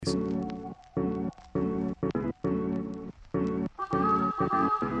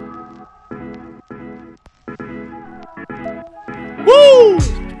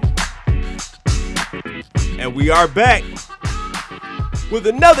We are back with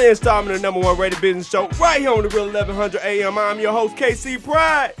another installment of the #1 rated business show right here on the Real 1100 AM. I'm your host, KC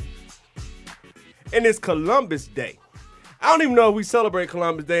Pride. And it's Columbus Day. I don't even know if we celebrate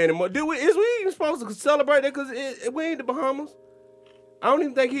Columbus Day anymore. Is we even supposed to celebrate that? Because we ain't the Bahamas. I don't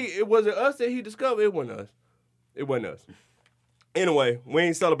even think it wasn't us that he discovered. It wasn't us. It wasn't us. Anyway, we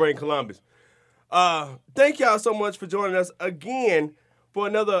ain't celebrating Columbus. Thank y'all so much for joining us again for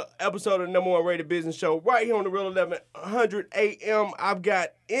another episode of the #1 rated business show right here on the Real 1100 AM. I've got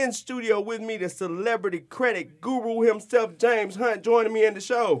in studio with me the celebrity credit guru himself, James Hunt, joining me in the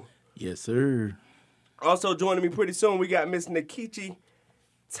show. Yes, sir. Also joining me pretty soon, we got Miss Nkechi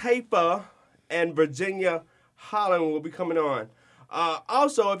Taifa and Virginia Holland will be coming on.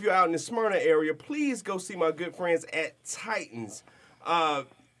 Also, if you're out in the Smyrna area, please go see my good friends at Titans.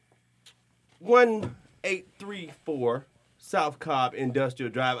 1834 South Cobb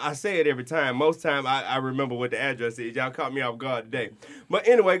Industrial Drive. I say it every time. Most time I remember what the address is. Y'all caught me off guard today. But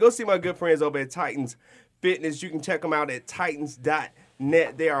anyway, go see my good friends over at Titans Fitness. You can check them out at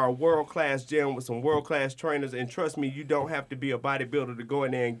titans.net. They are a world-class gym with some world-class trainers. And trust me, you don't have to be a bodybuilder to go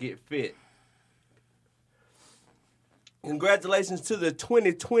in there and get fit. Congratulations to the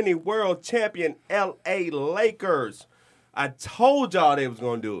 2020 world champion LA Lakers. I told y'all they was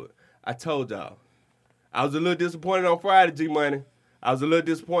going to do it. I told y'all. I was a little disappointed on Friday, G-Money. I was a little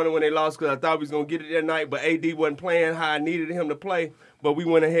disappointed when they lost because I thought we was going to get it that night, but AD wasn't playing how I needed him to play, but we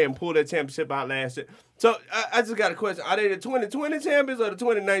went ahead and pulled that championship out last year. So I just got a question. Are they the 2020 champions or the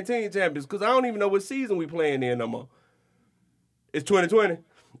 2019 champions? Because I don't even know what season we playing in no more. It's 2020?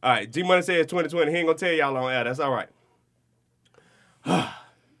 All right, G-Money said it's 2020. He ain't going to tell y'all on air. That's all right.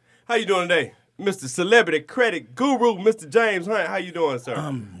 How you doing today? Mr. Celebrity Credit Guru, Mr. James Hunt. How you doing, sir?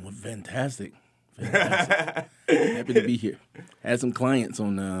 Fantastic. Happy to be here. Had some clients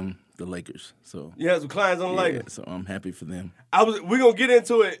on the Lakers, so you had some clients on the Lakers, so I'm happy for them. We're gonna get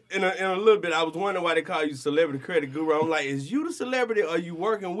into it in a little bit. I was wondering why they call you Celebrity Credit Guru. I'm like, is you the celebrity or are you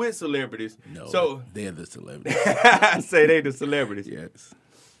working with celebrities? No, so they're the celebrities. I say they the celebrities. Yes.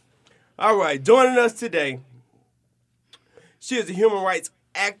 All right, joining us today, she is a human rights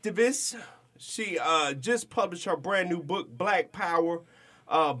activist. She just published her brand new book, Black Power,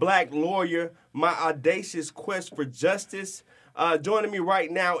 Black Lawyer, My Audacious Quest for Justice. Joining me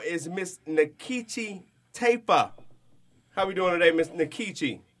right now is Miss Nkechi Taifa. How we doing today, Miss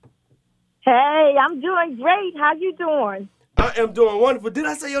Nkechi? Hey, I'm doing great. How you doing? I am doing wonderful. Did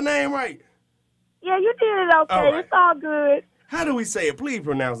I say your name right? Yeah, you did it okay. All right. It's all good. How do we say it? Please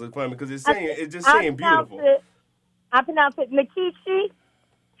pronounce it for me because it's just saying beautiful. I pronounce it Nkechi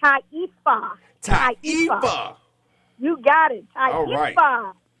Taifa. Taifa. You got it. Taifa. All right.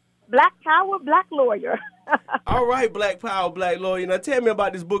 Black Power, Black Lawyer. All right, Black Power, Black Lawyer. Now, tell me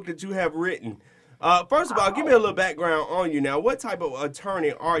about this book that you have written. First of all, give me a little background on you now. What type of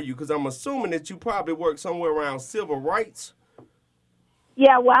attorney are you? Because I'm assuming that you probably work somewhere around civil rights.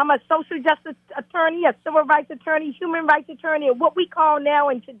 Yeah, well, I'm a social justice attorney, a civil rights attorney, human rights attorney, and what we call now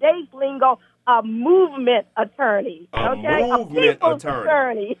in today's lingo, a movement attorney. A movement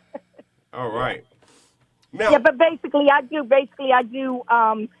attorney. All right. Now, yeah, but basically I do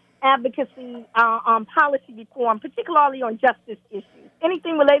advocacy on policy reform, particularly on justice issues.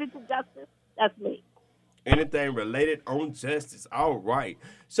 Anything related to justice, that's me. Anything related on justice. All right.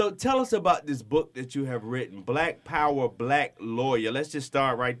 So tell us about this book that you have written, Black Power, Black Lawyer. Let's just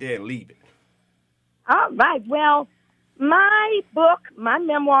start right there and leave it. All right. Well, my book, my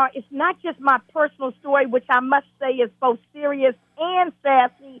memoir, is not just my personal story, which I must say is both serious and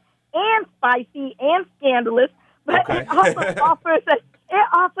sassy and spicy and scandalous, but okay. It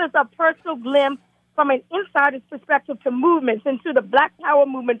offers a personal glimpse from an insider's perspective to movements, into the Black Power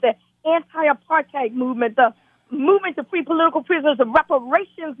movement, the anti-apartheid movement, the movement to free political prisoners, the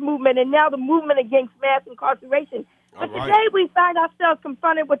reparations movement, and now the movement against mass incarceration. But today we find ourselves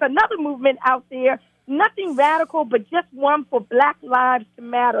confronted with another movement out there, nothing radical, but just one for Black lives to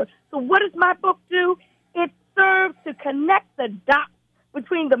matter. So what does my book do? It serves to connect the dots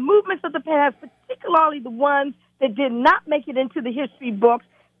between the movements of the past, particularly the ones that did not make it into the history books,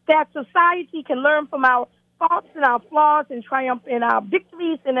 that society can learn from our faults and our flaws and triumph in our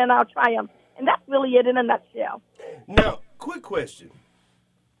victories and in our triumphs. And that's really it in a nutshell. Now, quick question,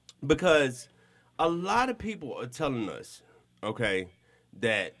 because a lot of people are telling us, okay,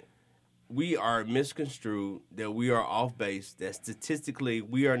 that we are misconstrued, that we are off base, that statistically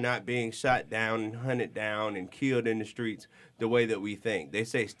we are not being shot down and hunted down and killed in the streets the way that we think. They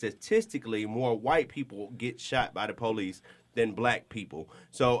say statistically more white people get shot by the police than black people.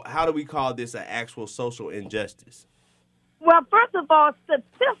 So how do we call this an actual social injustice? Well, first of all,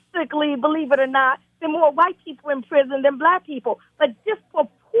 statistically, believe it or not, there are more white people in prison than black people. But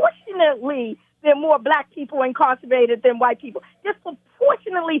disproportionately, there are more black people incarcerated than white people.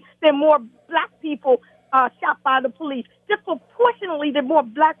 Disproportionately, there are more black people shot by the police. Disproportionately, there are more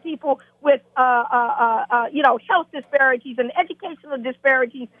black people with, health disparities and educational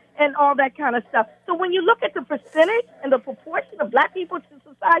disparities and all that kind of stuff. So when you look at the percentage and the proportion of black people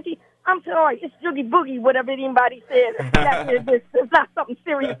to society, I'm sorry, it's joogie boogie, whatever anybody says. There's not something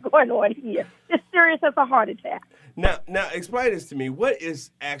serious going on here. It's serious as a heart attack. Now, explain this to me. What is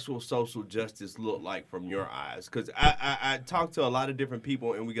actual social justice look like from your eyes? Because I talk to a lot of different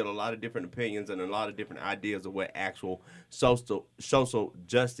people, and we get a lot of different opinions and a lot of different ideas of what actual social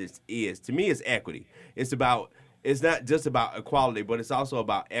justice is. To me, it's equity. It's not just about equality, but it's also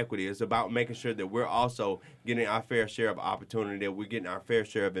about equity. It's about making sure that we're also getting our fair share of opportunity, that we're getting our fair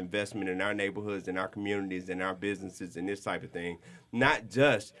share of investment in our neighborhoods, in our communities, in our businesses, and this type of thing. Not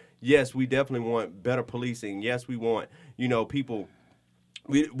just, yes, we definitely want better policing. Yes, we want, people.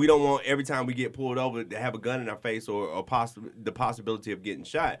 We don't want every time we get pulled over to have a gun in our face or the possibility of getting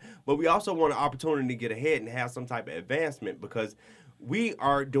shot. But we also want an opportunity to get ahead and have some type of advancement, because we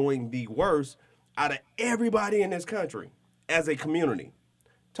are doing the worst out of everybody in this country as a community.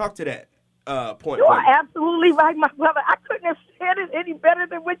 Talk to that point. You are absolutely right, my brother. I couldn't have said it any better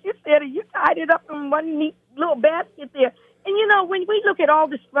than what you said. You tied it up in one neat little basket there. And, when we look at all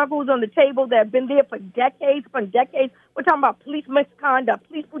the struggles on the table that have been there for decades, we're talking about police misconduct,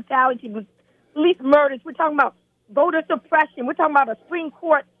 police brutality, police murders. We're talking about voter suppression. We're talking about a Supreme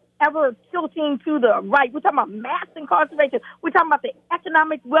Court ever tilting to the right. We're talking about mass incarceration. We're talking about the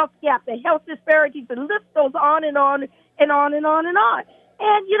economic wealth gap, the health disparities. The list goes on and on and on and on and on.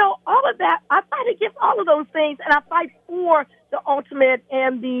 And, all of that, I fight against all of those things, and I fight for the ultimate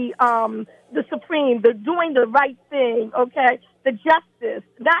and the supreme, the doing the right thing, okay? The justice,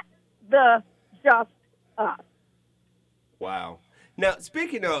 not the just us. Wow. Now,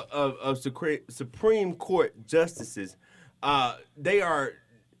 speaking of Supreme Court justices, they are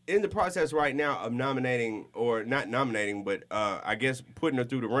in the process right now of nominating, or not nominating, but I guess putting her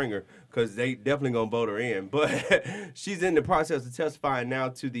through the ringer, because they definitely going to vote her in. But she's in the process of testifying now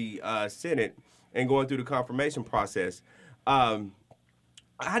to the Senate and going through the confirmation process.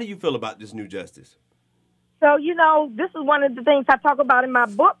 How do you feel about this new justice? So, this is one of the things I talk about in my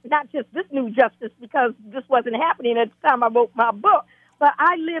book, not just this new justice, because this wasn't happening at the time I wrote my book, but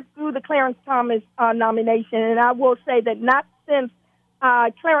I lived through the Clarence Thomas nomination, and I will say that not since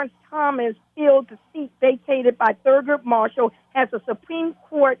Clarence Thomas filled the seat vacated by Thurgood Marshall has a Supreme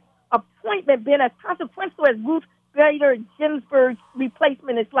Court appointment been as consequential as Ruth Bader Ginsburg's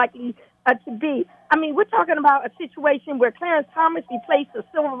replacement is likely to be. I mean, we're talking about a situation where Clarence Thomas replaced the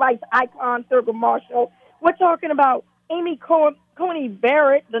civil rights icon Thurgood Marshall. We're talking about Amy Coney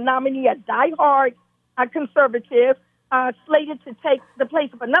Barrett, the nominee, a diehard conservative, slated to take the place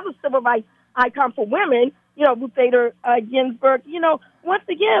of another civil rights icon for women, Ruth Bader Ginsburg. Once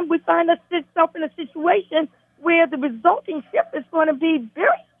again, we find ourselves in a situation where the resulting shift is going to be very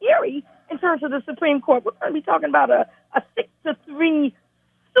scary in terms of the Supreme Court. We're going to be talking about a 6-3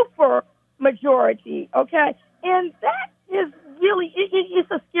 super majority, okay? And that is really, it's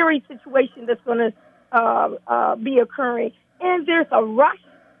a scary situation that's going to be occurring. And there's a rush,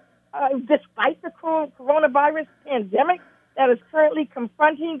 despite the coronavirus pandemic that is currently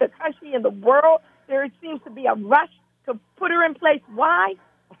confronting the country and the world, there seems to be a rush to put her in place. Why?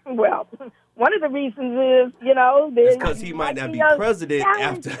 Well, one of the reasons is, it's because he might not be president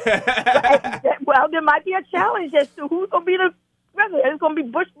after. Well, there might be a challenge as to who's going to be the president. It's going to be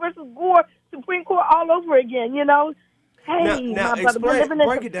Bush versus Gore, Supreme Court all over again, Hey, now my brother, we're living in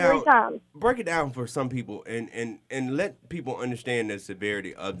some scary times. Break it down for some people and let people understand the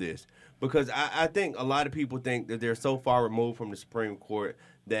severity of this. Because I think a lot of people think that they're so far removed from the Supreme Court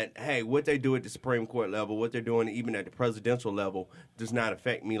that, hey, what they do at the Supreme Court level, what they're doing even at the presidential level, does not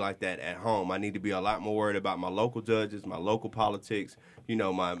affect me like that at home. I need to be a lot more worried about my local judges, my local politics,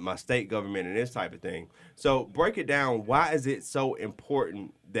 my state government and this type of thing. So break it down. Why is it so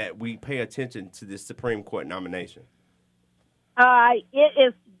important that we pay attention to this Supreme Court nomination? It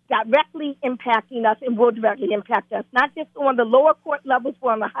is directly impacting us and will directly impact us, not just on the lower court levels, but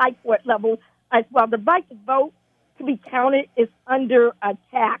on the high court level as well. The right to vote, to be counted, is under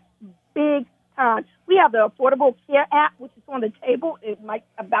attack big time. We have the Affordable Care Act, which is on the table. It might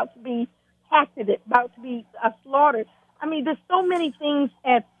about to be hatcheted, about to be slaughtered. I mean, there's so many things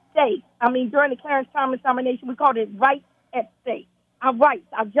at stake. I mean, during the Clarence Thomas nomination, we called it rights at stake, our rights,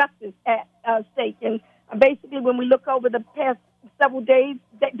 our justice at stake. And basically, when we look over the past several decades,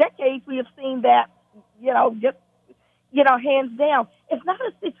 we have seen that, hands down. It's not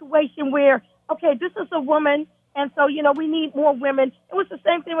a situation where, okay, this is a woman, and so, we need more women. It was the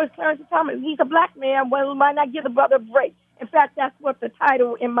same thing with Clarence Thomas. He's a black man. Well, why not give the brother a break? In fact, that's what the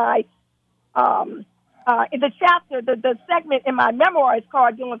title in my, in the chapter, the segment in my memoir is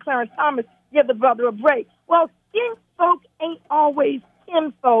called, doing Clarence Thomas, Give the Brother a Break. Well, skin folk ain't always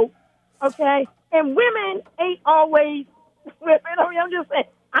kin folk, okay? And women ain't always women. I mean, I'm just saying,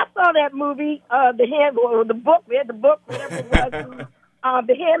 I saw that movie, the book, read the book, whatever it was,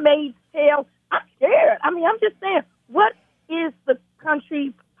 The Handmaid's Tale. I'm scared. I mean, I'm just saying, what is the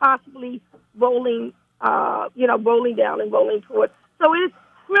country possibly rolling down and rolling towards? So it is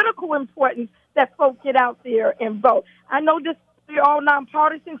critical importance that folks get out there and vote. I know we're all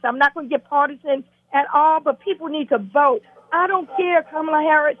nonpartisan, so I'm not going to get partisan at all, but people need to vote. I don't care. Kamala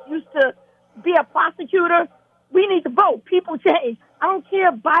Harris used to be a prosecutor. We need to vote. People change. I don't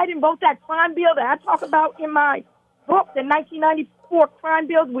care. Biden vote that crime bill that I talk about in my book, the 1994 crime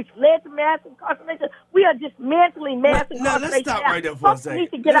bill, which led to mass incarceration. We are dismantling mass incarceration. Now, let's stop right there for a second. We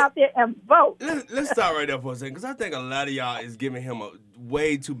need to get out there and vote. Let's stop right there for a second, because I think a lot of y'all is giving him a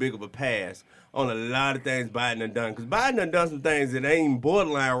way too big of a pass on a lot of things Biden done done. Because Biden done some things that ain't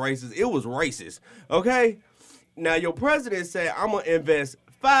borderline racist. It was racist, okay? Now, your president said, I'm going to invest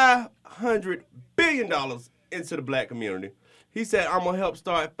 $500 billion into the black community. He said, I'm going to help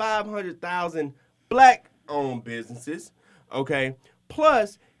start 500,000 black-owned businesses, okay?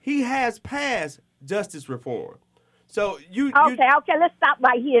 Plus, he has passed justice reform. So Okay, let's stop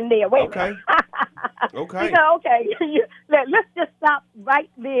right here and there. Wait okay. a minute. Okay. Okay. Let's just stop right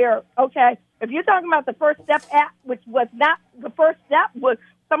there, okay? If you're talking about the First Step Act, which was not the first step, was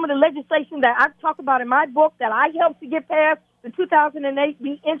some of the legislation that I talk about in my book that I helped to get passed, the 2008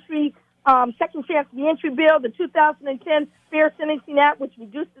 reentry, Second Chance Reentry Bill, the 2010 Fair Sentencing Act, which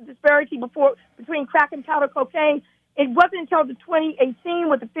reduced the disparity between crack and powder cocaine. It wasn't until the 2018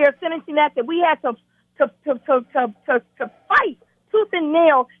 with the Fair Sentencing Act that we had to fight tooth and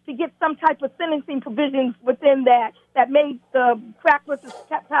nail to get some type of sentencing provisions within that made the crack versus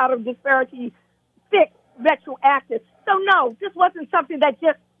powder disparity fixed retroactive. So no, this wasn't something that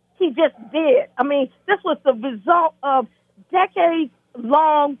he just did. I mean, this was the result of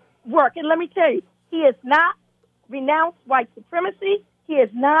decades-long work. And let me tell you, he has not renounced white supremacy. He has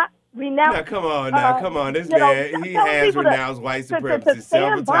not renounced... Now, come on. This man, he has renounced white supremacy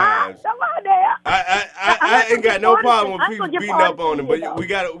several times. Come on there. I ain't got no problem with people beating up on him, but we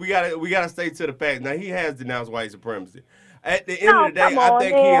gotta stay to the fact. Now, he has denounced white supremacy. At the end of the day, I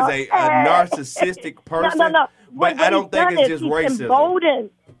think he is a narcissistic person. No. But I don't think it's just racism.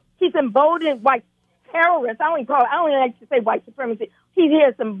 He's emboldened white terrorists. I don't even like to say white supremacy. He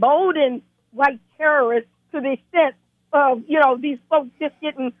has emboldened white terrorists to the extent of, these folks just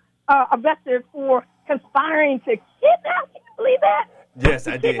getting arrested for conspiring to kidnap. Can you believe that? Yes,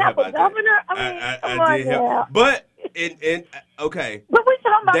 I did hear about governor? that. I did hear. But, okay. But we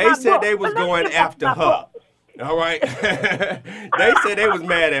talking about they said they was going after her. All right. They said they was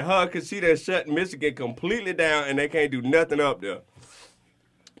mad at her because she done shut Michigan completely down and they can't do nothing up there.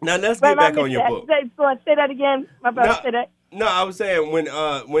 Now, let's get back on your book. Say that again. My brother said that. No, I was saying when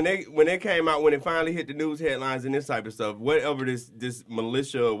they came out, when it finally hit the news headlines and this type of stuff, whatever this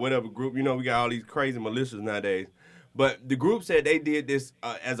militia or whatever group, we got all these crazy militias nowadays. But the group said they did this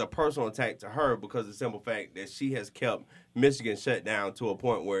as a personal attack to her because of the simple fact that she has kept Michigan shut down to a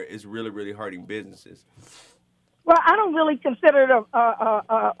point where it's really, really hurting businesses. Well, I don't really consider it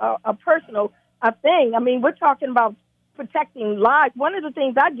a personal thing. I mean, we're talking about protecting lives. One of the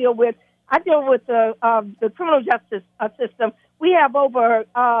things I deal with the criminal justice system. We have over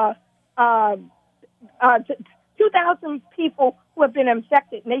 2,000 people who have been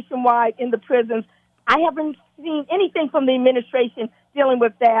infected nationwide in the prisons. I haven't seen anything from the administration dealing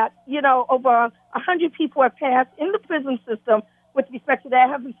with that. Over 100 people have passed in the prison system with respect to that.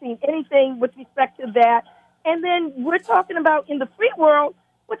 I haven't seen anything with respect to that. And then we're talking about in the free world,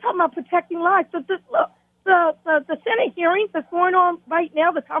 we're talking about protecting lives. So the Senate hearings that's going on right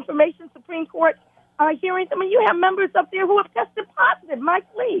now, the confirmation Supreme Court hearings, I mean, you have members up there who have tested positive. Mike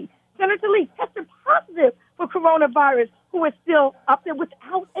Lee, Senator Lee, tested positive for coronavirus, who is still up there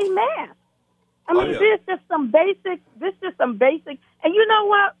without a mask. I mean, This is some basic, and you know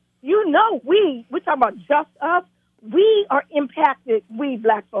what? We're talking about just us. We are impacted, we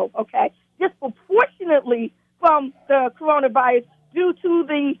black folk, okay, disproportionately from the coronavirus due to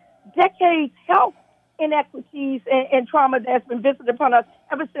the decades health inequities and trauma that's been visited upon us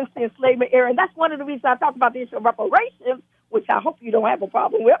ever since the enslavement era. And that's one of the reasons I talk about the issue of reparations, which I hope you don't have a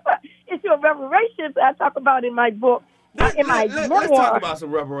problem with, but issue of reparations that I talk about in my book in my memoir. Let's talk about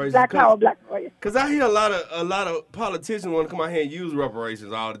some reparations. Black Power, Black Warriors. Because I hear a lot of politicians want to come out here and use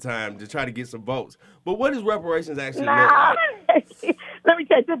reparations all the time to try to get some votes. But what does reparations actually look like? Let me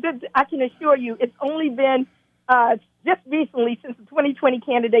tell you, I can assure you, it's only been just recently, since the 2020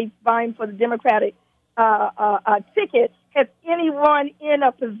 candidates vying for the Democratic ticket, has anyone in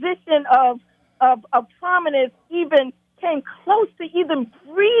a position of prominence even came close to even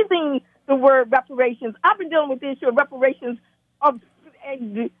breathing the word reparations. I've been dealing with the issue of reparations ever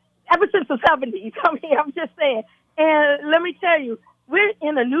since the 70s. I mean, I'm just saying. And let me tell you, we're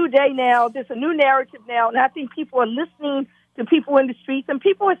in a new day now. There's a new narrative now, and I think people are listening to people in the streets, and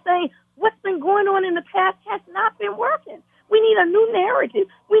people are saying what's been going on in the past has not been working. We need a new narrative.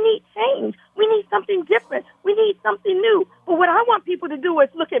 We need change. We need something different. We need something new. But what I want people to do is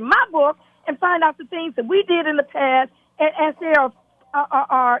look at my book and find out the things that we did in the past, and as they are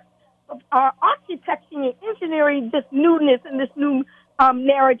architecting and engineering this newness and this new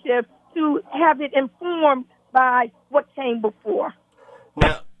narrative to have it informed by what came before.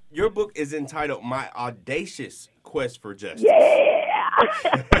 Now, your book is entitled My Audacious Quest for Justice. Yeah.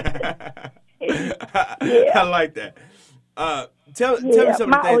 I like that. Tell me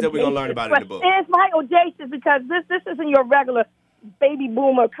some of the things that we're going to learn about in the book. And it's my audacious because this isn't your regular baby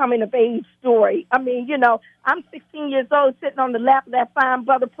boomer coming of age story. I mean, you know, I'm 16 years old sitting on the lap of that fine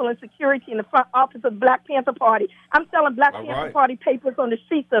brother pulling security in the front office of the Black Panther Party. I'm selling Black Panther Party papers on the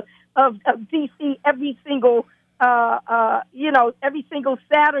streets of D.C. every single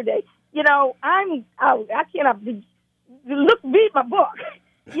Saturday. You know, I cannot read my book.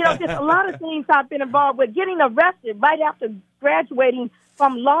 You know, there's a lot of things I've been involved with. Getting arrested right after graduating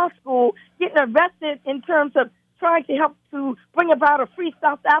from law school, getting arrested in terms of trying to help to bring about a free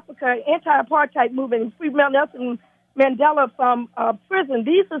South Africa anti-apartheid movement and free Nelson Mandela from prison.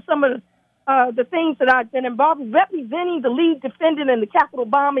 These are some of the things that I've been involved with, representing the lead defendant in the Capitol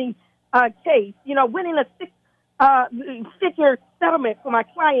bombing case. You know, winning a six-figure settlement for my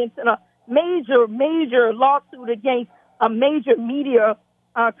clients in a major lawsuit against a major media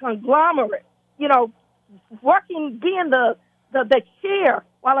conglomerate. You know, being the chair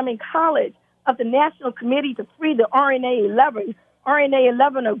while I'm in college of the National Committee to Free the RNA 11. RNA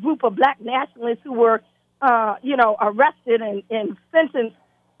 11, a group of Black nationalists who were, arrested and sentenced,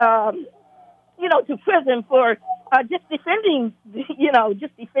 to prison for just defending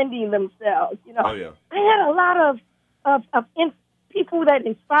themselves. You know, oh, yeah. I had a lot of people that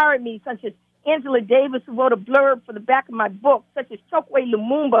inspired me, such as Angela Davis, who wrote a blurb for the back of my book, such as Chokwe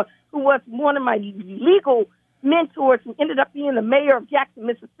Lumumba, who was one of my legal mentors, who ended up being the mayor of Jackson,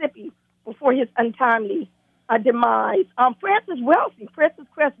 Mississippi, before his untimely demise. Francis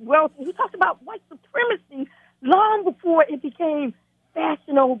Cress Welsing, who talked about white supremacy long before it became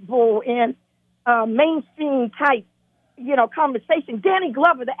fashionable and mainstream type, conversation. Danny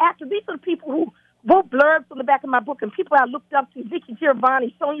Glover, the actor. These are the people who wrote blurbs on the back of my book, and people I looked up to: Vicky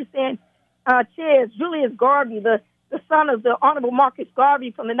Giovanni, Sonia Sanchez, Julius Garvey, the son of the Honorable Marcus Garvey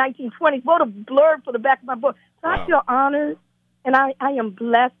from the 1920s, wrote a blurb for the back of my book. So I feel honored, and I am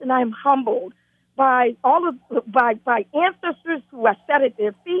blessed, and I am humbled by by ancestors who I sat at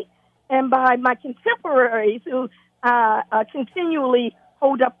their feet, and by my contemporaries who continually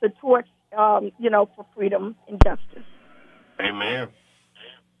hold up the torch, for freedom and justice. Amen.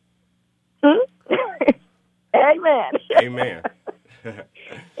 Amen. Amen.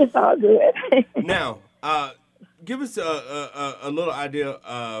 It's all good. Now, give us a little idea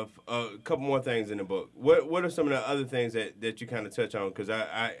of a couple more things in the book. What are some of the other things that you kind of touch on? Because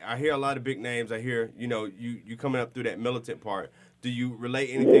I hear a lot of big names. I hear, you coming up through that militant part. Do you relate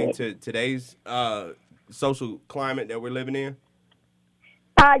anything to today's social climate that we're living in?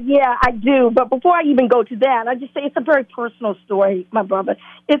 Yeah, I do. But before I even go to that, I just say it's a very personal story, my brother.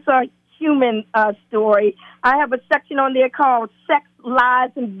 It's a human story. I have a section on there called Sex,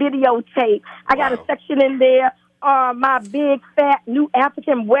 Lies, and Videotape. I got a section in there, my big, fat, new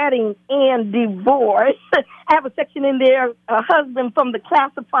African wedding and divorce. I have a section in there, a husband from the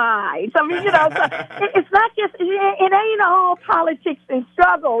classifieds. I mean, so it's not just, it ain't all politics and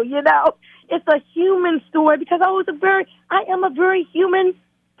struggle, It's a human story because I am a very human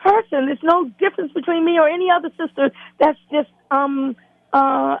person. There's no difference between me or any other sister that's just,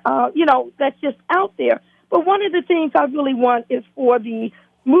 that's just out there. But one of the things I really want is for the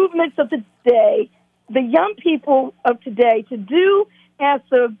movements of the day, the young people of today, to do as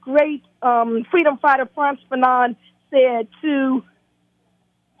the great freedom fighter Frantz Fanon said, to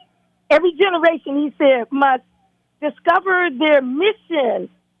every generation, he said, must discover their mission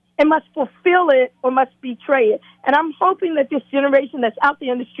and must fulfill it or must betray it. And I'm hoping that this generation that's out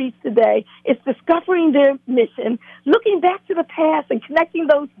there in the streets today is discovering their mission, looking back to the past and connecting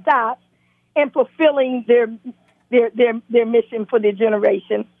those dots and fulfilling their mission for their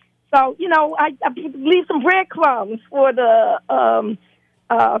generation. So, I leave some breadcrumbs for the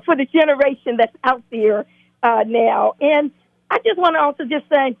generation that's out there now. And I just want to also just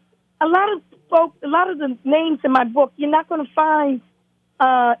say, a lot of the names in my book, you're not going to find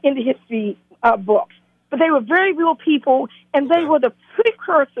in the history books. But they were very real people, and they were the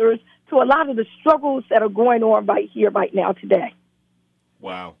precursors to a lot of the struggles that are going on right here, right now, today.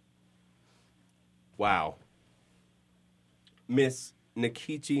 Wow. Miss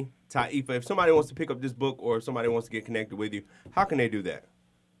Nkechi Taifa, if somebody wants to pick up this book or if somebody wants to get connected with you, how can they do that?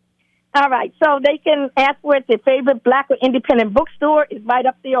 All right, so they can ask for it at their favorite Black or independent bookstore. It's right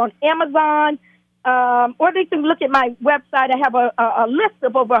up there on Amazon. Or they can look at my website. I have a list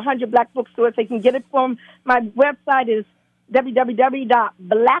of over 100 Black bookstores. They can get it from my website is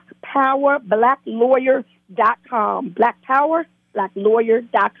www.blackpowerbblacklawyer.com.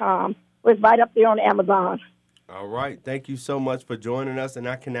 Blackpowerbblacklawyer.com. It's right up there on Amazon. All right. Thank you so much for joining us, and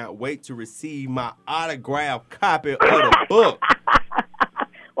I cannot wait to receive my autographed copy of the book.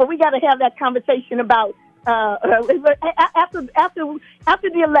 Well, we got to have that conversation about after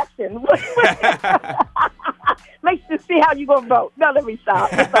the election. Make sure to see how you gonna vote. No, let me stop.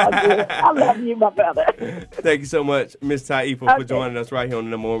 It's all good. I love you, my brother. Thank you so much, Ms. Taifa, for joining us right here on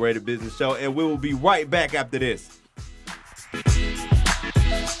the #1 Rated Business Show, and we will be right back after this.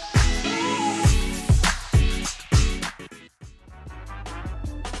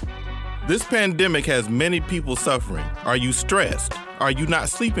 This pandemic has many people suffering. Are you stressed? Are you not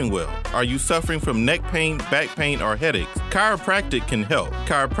sleeping well? Are you suffering from neck pain, back pain, or headaches? Chiropractic can help.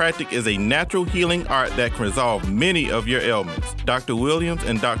 Chiropractic is a natural healing art that can resolve many of your ailments. Dr. Williams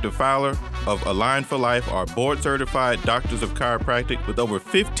and Dr. Fowler of Align for Life are board-certified doctors of chiropractic with over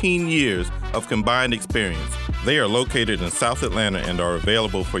 15 years of combined experience. They are located in South Atlanta and are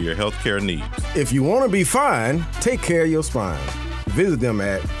available for your healthcare needs. If you want to be fine, take care of your spine. Visit them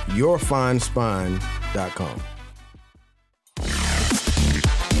at yourfinespine.com.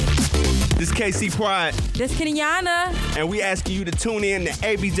 This is KC Pride. This is Kenyana. And we asking you to tune in to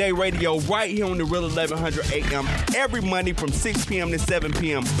ABJ Radio right here on the Real 1100 AM every Monday from 6 p.m. to 7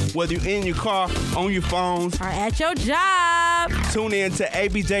 p.m. Whether you're in your car, on your phones, or at your job. Tune in to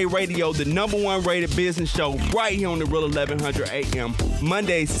ABJ Radio, the #1 rated business show right here on the Real 1100 AM.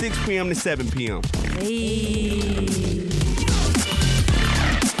 Monday, 6 p.m. to 7 p.m. Hey.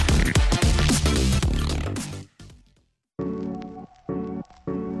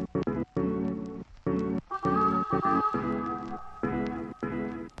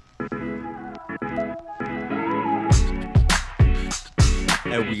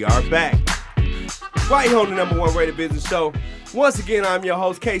 And we are back. Right here on the #1 rated business show. Once again, I'm your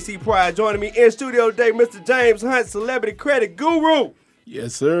host, KC Pride. Joining me in studio today, Mr. James Hunt, celebrity credit guru.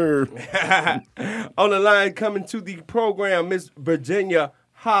 Yes, sir. On the line coming to the program, Miss Virginia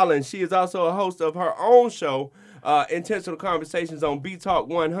Holland. She is also a host of her own show, Intentional Conversations on B-Talk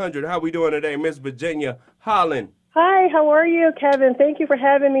 100. How we doing today, Miss Virginia Holland? Hi, how are you, Kevin? Thank you for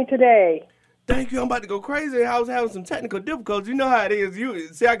having me today. Thank you. I'm about to go crazy. I was having some technical difficulties. You know how it is.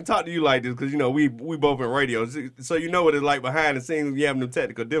 I can talk to you like this because, we both in radio. So you know what it's like behind the scenes when you have no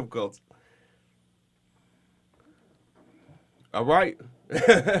technical difficulties. All right.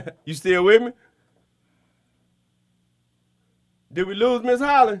 You still with me? Did we lose Miss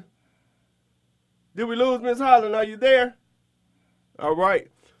Holland? Are you there? All right.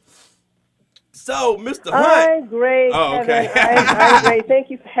 So, Mr. Hunt. I'm great, Kevin. Okay. I'm great. Thank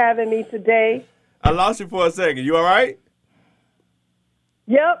you for having me today. I lost you for a second. You all right?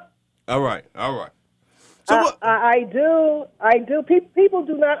 Yep. All right. So what? I do. People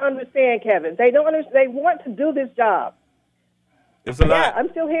do not understand, Kevin. They don't understand. They want to do this job. It's a lot. Yeah, I'm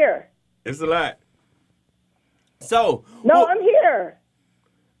still here. It's a lot. So. No, well, I'm here.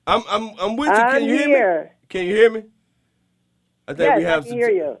 I'm with you. Can you hear me? Can you hear me? I think we have I can hear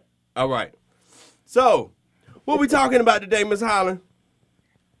you. All right. So, what we talking about today, Miss Holland?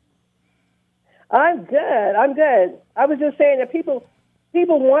 I'm good. I was just saying that people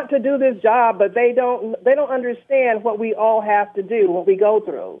want to do this job, but they don't understand what we all have to do, what we go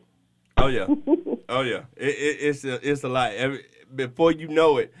through. Oh yeah, It's a lot. Before you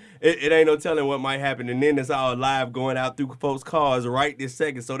know it, it ain't no telling what might happen, and then it's all live going out through folks' cars right this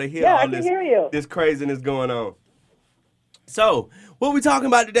second, so they hear all this craziness going on. So, what we talking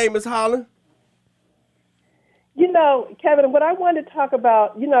about today, Miss Holland? Kevin, what I wanted to talk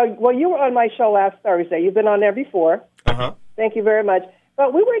about, you were on my show last Thursday. You've been on there before. Uh-huh. Thank you very much.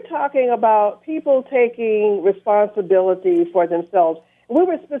 But we were talking about people taking responsibility for themselves. We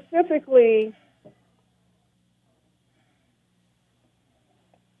were specifically...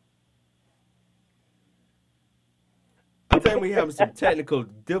 I think we having some technical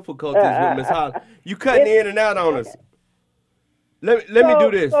difficulties with Ms. Holland. You cutting in and out on us. Let me do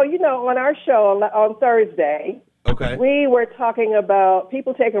this. So, on our show on Thursday, okay, we were talking about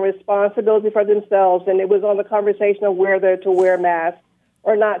people taking responsibility for themselves, and it was on the conversation of whether to wear masks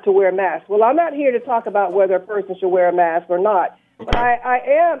or not to wear masks. Well, I'm not here to talk about whether a person should wear a mask or not. Okay. But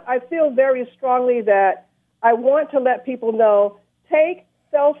I feel very strongly that I want to let people know, take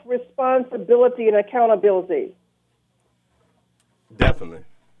self-responsibility and accountability.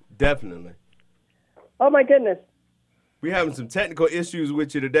 Definitely. Oh, my goodness. We're having some technical issues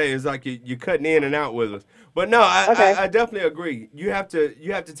with you today. It's like you're cutting in and out with us. But no, Okay. I definitely agree. You have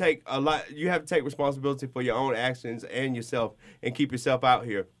to take a lot. You have to take responsibility for your own actions and yourself, and keep yourself out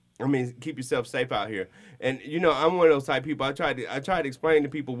here. Keep yourself safe out here. And I'm one of those type of people. I try to explain to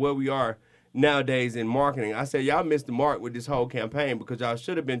people where we are nowadays in marketing. I say y'all missed the mark with this whole campaign, because y'all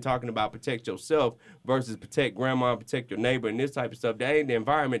should have been talking about protect yourself versus protect grandma, protect your neighbor, and this type of stuff. That ain't the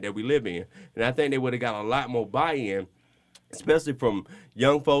environment that we live in. And I think they would have got a lot more buy-in, especially from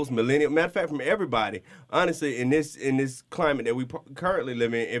young folks, millennials, matter of fact, from everybody. Honestly, in this climate that we currently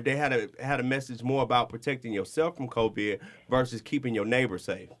live in, if they had a message more about protecting yourself from COVID versus keeping your neighbor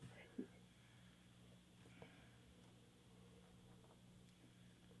safe.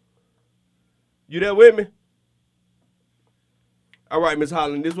 You there with me? All right, Ms.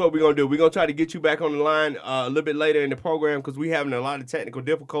 Holland, this is what we're going to do. We're going to try to get you back on the line a little bit later in the program, because we're having a lot of technical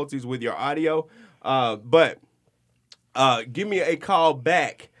difficulties with your audio. But give me a call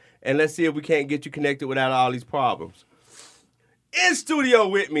back, and let's see if we can't get you connected without all these problems. In studio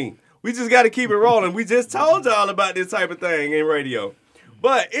with me. We just got to keep it rolling. We just told y'all about this type of thing in radio.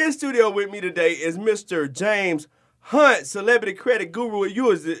 But in studio with me today is Mr. James Hunt, celebrity credit guru.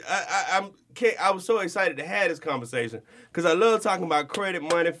 I was so excited to have this conversation, because I love talking about credit,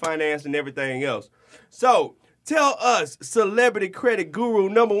 money, finance, and everything else. So tell us, celebrity credit guru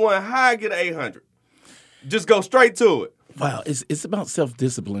number one, how I get an 800. Just go straight to it. Wow, it's about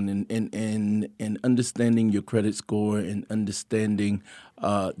self-discipline and understanding your credit score, and understanding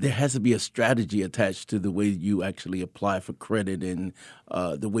there has to be a strategy attached to the way you actually apply for credit, and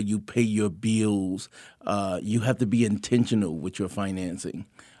the way you pay your bills. You have to be intentional with your financing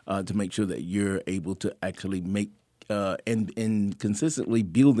to make sure that you're able to actually make and consistently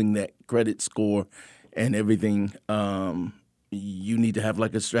building that credit score and everything. You need to have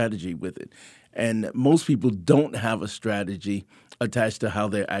like a strategy with it. And most people don't have a strategy attached to how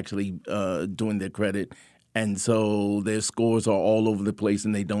they're actually doing their credit. And so their scores are all over the place,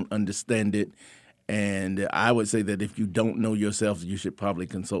 and they don't understand it. And I would say that if you don't know yourself, you should probably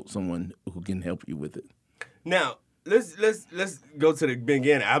consult someone who can help you with it. Now, let's go to the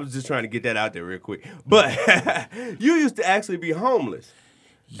beginning. I was just trying to get that out there real quick. But you used to actually be homeless.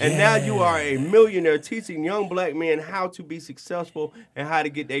 Yeah. And now you are a millionaire, teaching young black men how to be successful and how to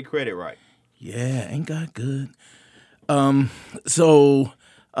get their credit right. Yeah, ain't God good? So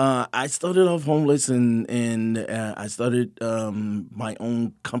I started off homeless, and I started my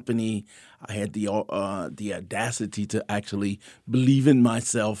own company. I had the audacity to actually believe in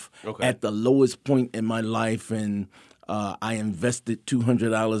myself at the lowest point in my life, and I invested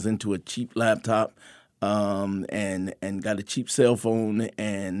 $200 into a cheap laptop. And got a cheap cell phone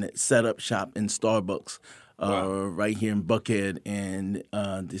and set up shop in Starbucks right here in Buckhead, and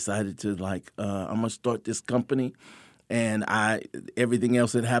decided to I'm gonna start this company. And everything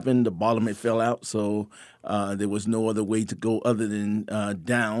else that happened, the bottom it fell out, so there was no other way to go other than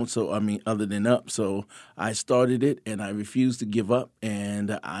down. Other than up. So I started it, and I refused to give up,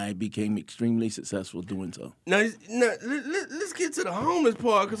 and I became extremely successful doing so. Now let's get to the homeless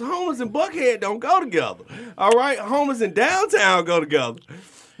part, because homeless and Buckhead don't go together. All right, homeless and downtown go together.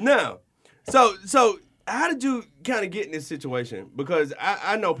 Now, so how did you kind of get in this situation? Because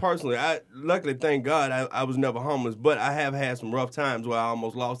I know personally, luckily, thank God, I was never homeless, but I have had some rough times where I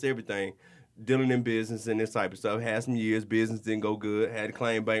almost lost everything, dealing in business and this type of stuff. Had some years, business didn't go good, had to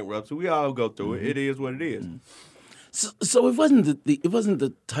claim bankruptcy. We all go through it. It is what it is. So it wasn't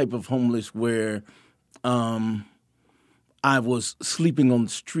the type of homeless where I was sleeping on the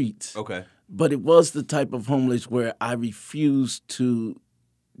streets. Okay. But it was the type of homeless where I refused to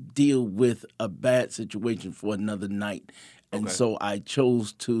deal with a bad situation for another night. And so I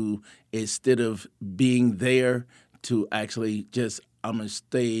chose to, instead of being there, to actually just, I'm going to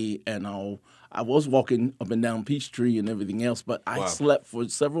stay, and I was walking up and down Peachtree and everything else, but I slept for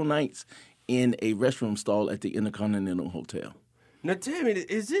several nights in a restroom stall at the Intercontinental Hotel. Now tell me,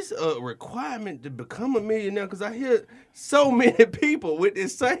 is this a requirement to become a millionaire? Because I hear so many people with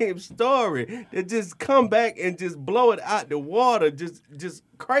this same story that just come back and just blow it out the water, just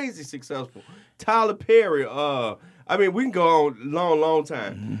crazy successful. Tyler Perry, I mean, we can go on long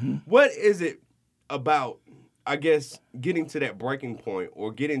time. Mm-hmm. What is it about, I guess, getting to that breaking point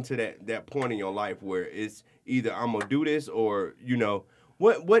or getting to that point in your life where it's either I'm going to do this or, you know,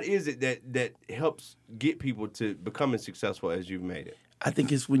 what is it that helps get people to becoming successful as you've made it? I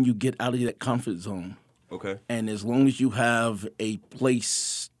think it's when you get out of that comfort zone. Okay. And as long as you have a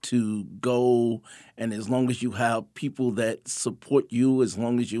place to go, and as long as you have people that support you, as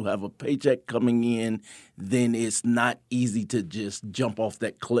long as you have a paycheck coming in, then it's not easy to just jump off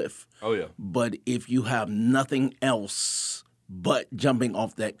that cliff. Oh, yeah. But if you have nothing else but jumping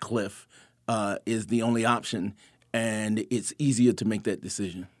off that cliff is the only option, and it's easier to make that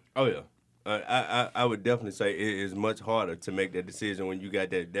decision. Oh, yeah. I would definitely say it is much harder to make that decision when you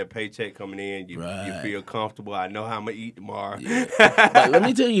got that paycheck coming in. You feel comfortable. I know how I'm going to eat tomorrow. Yeah. But let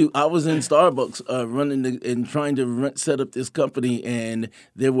me tell you, I was in Starbucks trying to set up this company, and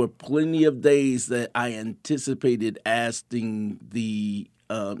there were plenty of days that I anticipated asking the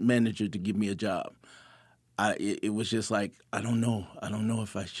manager to give me a job. It was just like, I don't know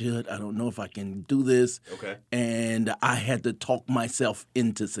if I should. I don't know if I can do this. Okay. And I had to talk myself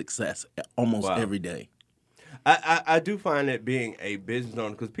into success almost every day. I do find that being a business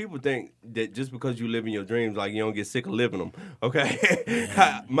owner, because people think that just because you live in your dreams, like, you don't get sick of living them. Okay.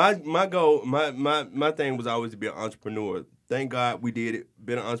 Yeah. my goal, my thing was always to be an entrepreneur. Thank God we did it.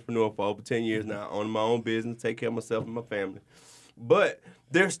 Been an entrepreneur for over 10 years now, owning my own business, take care of myself and my family. But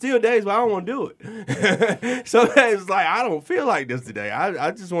there's still days where I don't want to do it. Sometimes it's like, I don't feel like this today. I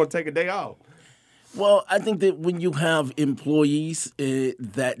just want to take a day off. Well, I think that when you have employees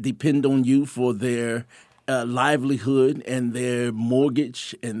that depend on you for their livelihood and their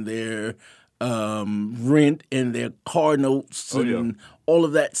mortgage and their rent and their car notes and all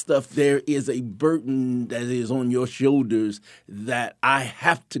of that stuff, there is a burden that is on your shoulders that I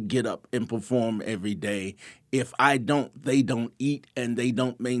have to get up and perform every day. If I don't, they don't eat and they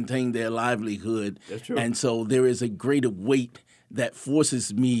don't maintain their livelihood. That's true. And so there is a greater weight that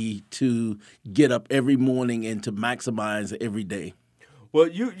forces me to get up every morning and to maximize every day. Well,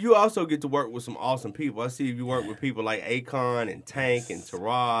 you also get to work with some awesome people. I see you work with people like Akon and Tank and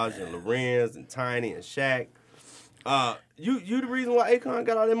Taraj and Lorenz and Tiny and Shaq. You the reason why Akon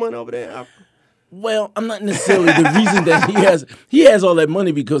got all that money over there in Africa? Well, I'm not necessarily the reason that he has all that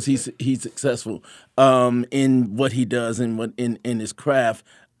money because he's successful in what he does and in his craft.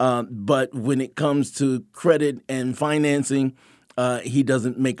 But when it comes to credit and financing, he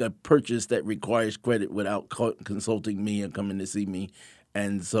doesn't make a purchase that requires credit without consulting me or coming to see me.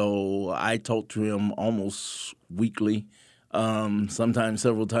 And so I talk to him almost weekly, sometimes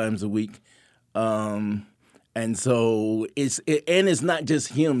several times a week. And so it's not just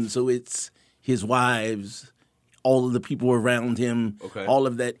him. So it's his wives, all of the people around him, all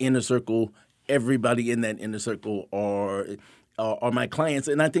of that inner circle. Everybody in that inner circle are my clients.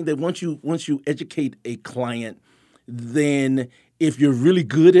 And I think that once you educate a client, then if you're really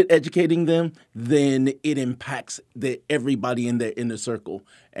good at educating them, then it impacts everybody in their inner circle.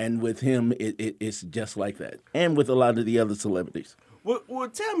 And with him, it's just like that. And with a lot of the other celebrities. Well,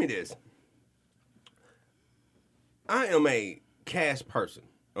 tell me this. I am a cash person,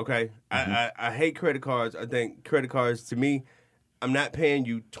 okay? Mm-hmm. I hate credit cards. I think credit cards, to me, I'm not paying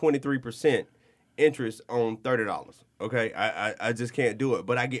you 23% interest on $30, okay? I just can't do it.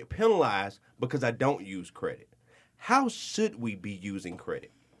 But I get penalized because I don't use credit. How should we be using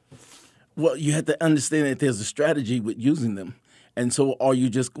credit? Well, you have to understand that there's a strategy with using them. And so are you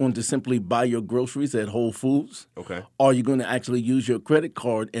just going to simply buy your groceries at Whole Foods? Okay. Or are you going to actually use your credit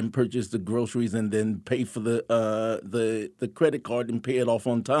card and purchase the groceries and then pay for the credit card and pay it off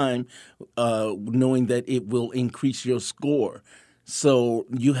on time, knowing that it will increase your score? So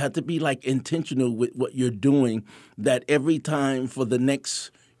you have to be like intentional with what you're doing, that every time for the next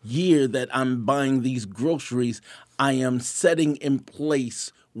year that I'm buying these groceries, I am setting in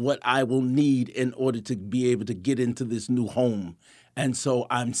place what I will need in order to be able to get into this new home. And so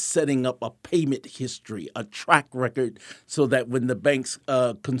I'm setting up a payment history, a track record, so that when the banks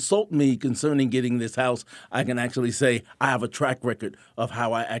consult me concerning getting this house, I can actually say I have a track record of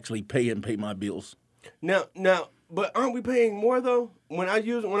how I actually pay my bills. Now, but aren't we paying more though? When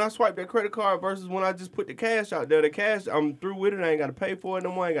I swipe that credit card versus when I just put the cash out there, the cash, I'm through with it. I ain't got to pay for it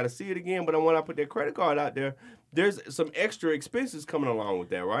no more. I ain't got to see it again. But when I put that credit card out there, there's some extra expenses coming along with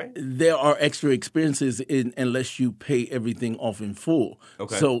that, right? There are extra expenses unless you pay everything off in full.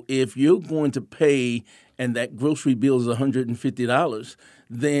 Okay. So if you're going to pay and that grocery bill is $150,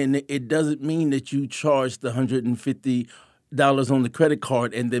 then it doesn't mean that you charge the $150 on the credit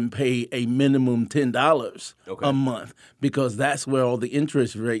card and then pay a minimum $10 a month, because that's where all the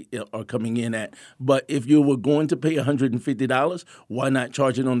interest rate are coming in at. But if you were going to pay $150, why not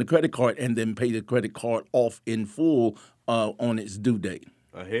charge it on the credit card and then pay the credit card off in full on its due date?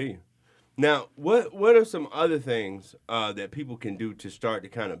 I hear you. Now, what are some other things that people can do to start to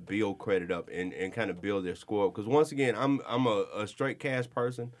kind of build credit up and kind of build their score up? Because once again, I'm a straight cash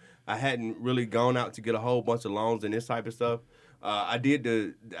person. I hadn't really gone out to get a whole bunch of loans and this type of stuff. I did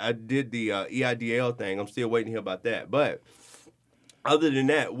the EIDL thing. I'm still waiting to hear about that. But other than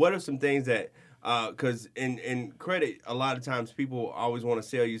that, what are some things that because in credit, a lot of times people always want to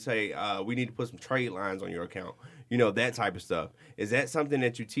sell you, say, we need to put some trade lines on your account. You know, that type of stuff. Is that something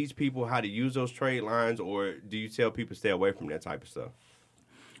that you teach people how to use those trade lines, or do you tell people stay away from that type of stuff?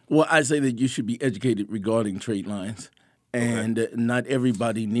 Well, I say that you should be educated regarding trade lines, and not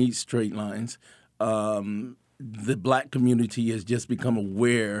everybody needs trade lines. The black community has just become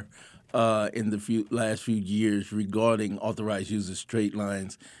aware in the last few years regarding authorized users trade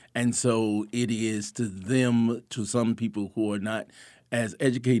lines, and so it is to some people who are not as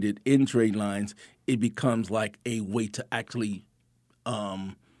educated in trade lines, it becomes like a way to actually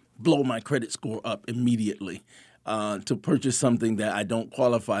blow my credit score up immediately, to purchase something that I don't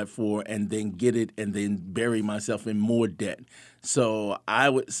qualify for and then get it and then bury myself in more debt. So I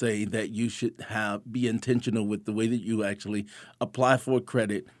would say that you should be intentional with the way that you actually apply for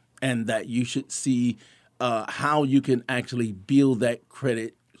credit, and that you should see how you can actually build that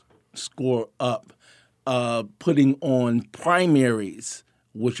credit score up, putting on primaries,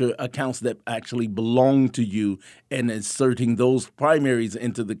 which are accounts that actually belong to you, and inserting those primaries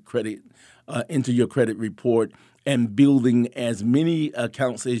into the credit, into your credit report, and building as many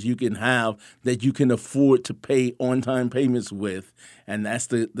accounts as you can have that you can afford to pay on-time payments with, and that's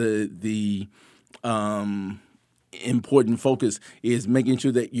the important focus, is making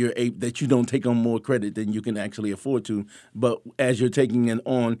sure that that you don't take on more credit than you can actually afford to. But as you're taking it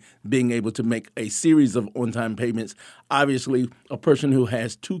on, being able to make a series of on-time payments. Obviously, a person who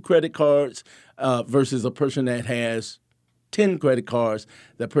has 2 credit cards versus a person that has 10 credit cards,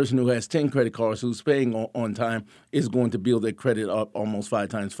 that person who has 10 credit cards who's paying on time is going to build their credit up almost 5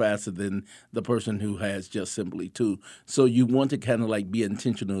 times faster than the person who has just simply 2. So you want to kind of like be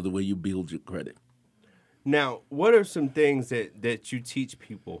intentional the way you build your credit. Now, what are some things that you teach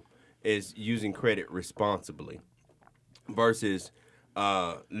people is using credit responsibly versus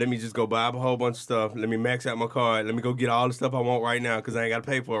let me just go buy up a whole bunch of stuff, let me max out my card, let me go get all the stuff I want right now because I ain't got to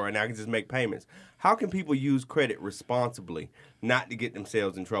pay for it right now, I can just make payments. How can people use credit responsibly not to get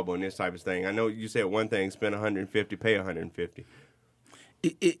themselves in trouble in this type of thing? I know you said one thing, spend $150, pay $150.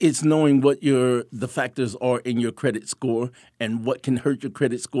 It's knowing what the factors are in your credit score and what can hurt your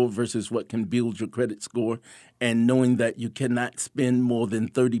credit score versus what can build your credit score, and knowing that you cannot spend more than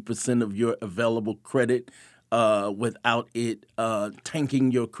 30% of your available credit without it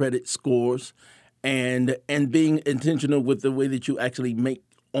tanking your credit scores, and being intentional with the way that you actually make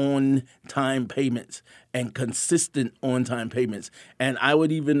on-time payments and consistent on-time payments. And I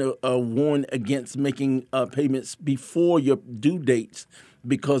would even warn against making payments before your due dates,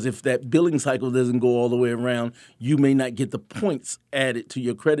 because if that billing cycle doesn't go all the way around, you may not get the points added to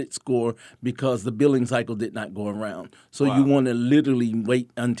your credit score because the billing cycle did not go around. So You want to literally wait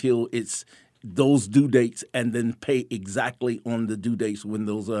until it's those due dates and then pay exactly on the due dates when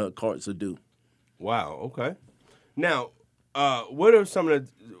those cards are due. Wow, okay. Now, what are some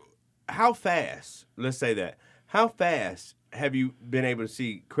of how fast, let's say that, how fast have you been able to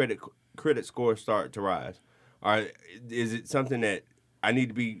see credit scores start to rise? Or is it something that I need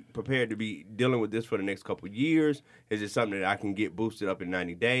to be prepared to be dealing with this for the next couple of years? Is it something that I can get boosted up in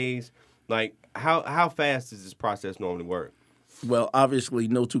 90 days? Like, how fast does this process normally work? Well, obviously,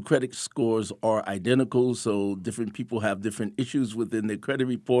 no 2 credit scores are identical, so different people have different issues within their credit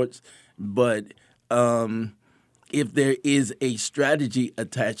reports. But if there is a strategy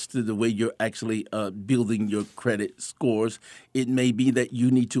attached to the way you're actually building your credit scores, it may be that you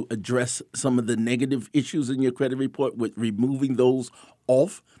need to address some of the negative issues in your credit report with removing those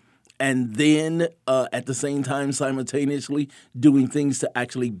off, and then at the same time, simultaneously doing things to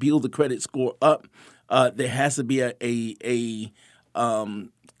actually build the credit score up. There has to be a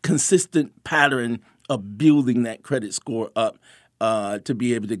consistent pattern of building that credit score up to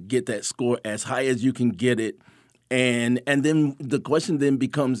be able to get that score as high as you can get it. And then the question then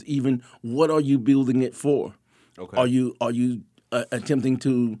becomes, even what are you building it for? Okay. Are you attempting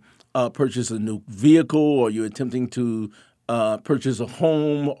to purchase a new vehicle? Are you attempting to purchase a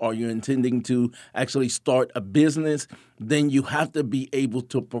home or you're intending to actually start a business, then you have to be able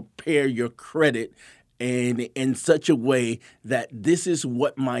to prepare your credit and in such a way that this is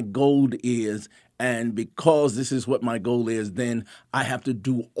what my goal is. And because this is what my goal is, then I have to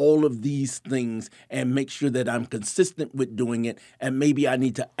do all of these things and make sure that I'm consistent with doing it. And maybe I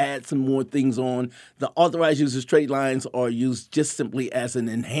need to add some more things on. The authorized users trade lines are used just simply as an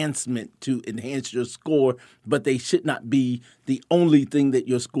enhancement to enhance your score, but they should not be the only thing that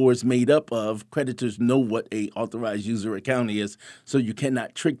your score is made up of. Creditors know what a authorized user account is, so you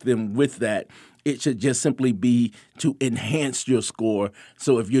cannot trick them with that. It should just simply be to enhance your score.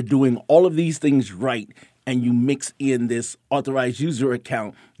 So if you're doing all of these things right and you mix in this authorized user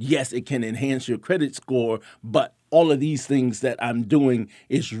account, yes, it can enhance your credit score, but all of these things that I'm doing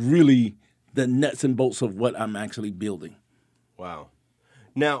is really the nuts and bolts of what I'm actually building. Wow.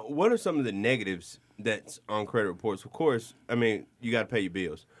 Now, what are some of the negatives that's on credit reports? Of course, I mean, you got to pay your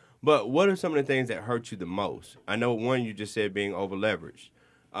bills. But what are some of the things that hurt you the most? I know one you just said being over-leveraged.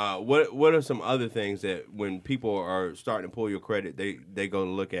 What are some other things that when people are starting to pull your credit, they go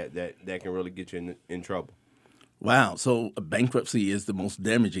to look at that can really get you in trouble? Wow. So bankruptcy is the most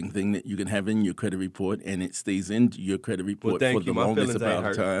damaging thing that you can have in your credit report, and it stays in your credit report for the longest amount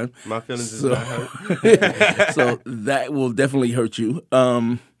of time. My feelings is not hurt. So that will definitely hurt you.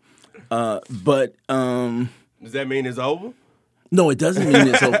 But does that mean it's over? No, it doesn't mean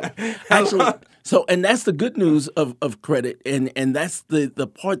it's over. Actually, and that's the good news of credit, and that's the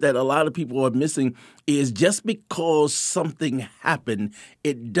part that a lot of people are missing is just because something happened,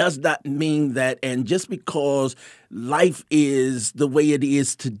 it does not mean that, and just because life is the way it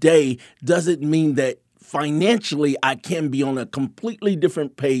is today doesn't mean that financially I can be on a completely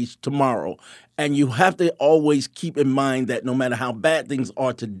different page tomorrow. And you have to always keep in mind that no matter how bad things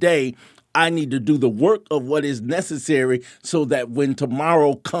are today, I need to do the work of what is necessary so that when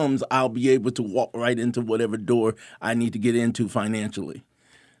tomorrow comes, I'll be able to walk right into whatever door I need to get into financially.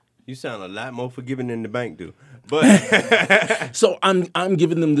 You sound a lot more forgiving than the bank do. But so I'm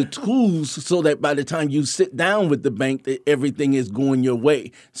giving them the tools so that by the time you sit down with the bank, that everything is going your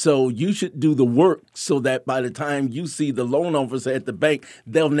way. So you should do the work so that by the time you see the loan officer at the bank,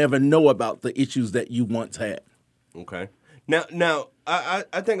 they'll never know about the issues that you once had. Okay. Now,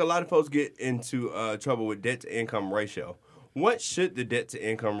 I think a lot of folks get into trouble with debt-to-income ratio. What should the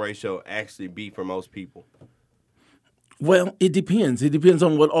debt-to-income ratio actually be for most people? Well, it depends. It depends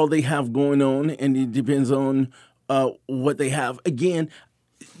on what all they have going on, and it depends on what they have. Again,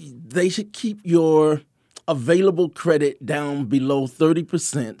 they should keep your available credit down below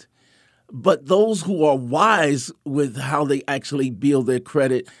 30%. But those who are wise with how they actually build their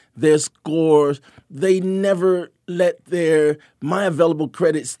credit, their scores, they never let my available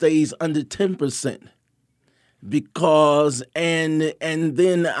credit stays under 10%. Because and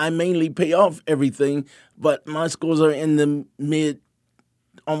then I mainly pay off everything, but my scores are in the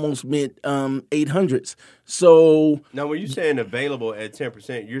almost mid 800s. So now, when you're saying available at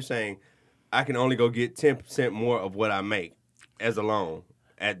 10%, you're saying I can only go get 10% more of what I make as a loan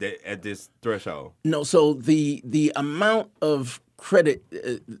at this threshold. No, so the amount of credit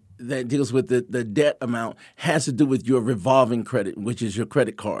that deals with the debt amount has to do with your revolving credit, which is your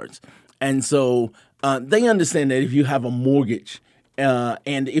credit cards. And so they understand that if you have a mortgage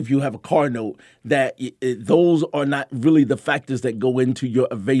and if you have a car note, that those are not really the factors that go into your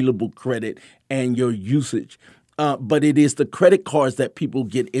available credit and your usage. But it is the credit cards that people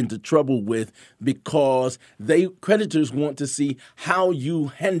get into trouble with because creditors want to see how you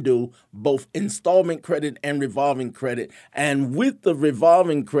handle both installment credit and revolving credit. And with the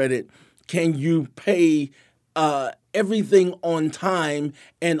revolving credit, can you pay everything on time?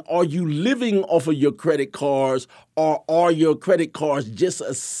 And are you living off of your credit cards, or are your credit cards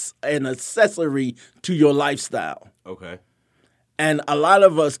just an accessory to your lifestyle? Okay. And a lot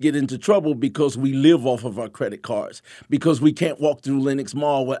of us get into trouble because we live off of our credit cards, because we can't walk through Lenox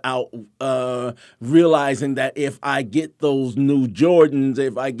Mall without realizing that if I get those new Jordans,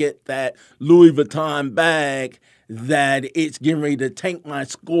 if I get that Louis Vuitton bag, that it's getting ready to tank my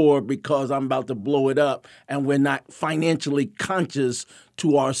score because I'm about to blow it up, and we're not financially conscious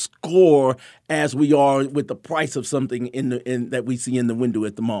to our score as we are with the price of something that we see in the window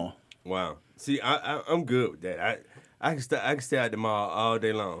at the mall. Wow. See, I'm good with that. I can stay at the mall all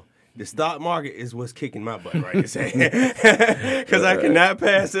day long. The stock market is what's kicking my butt right this second because I cannot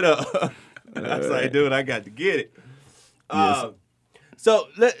pass it up. I was like, dude, I got to get it. Yes. So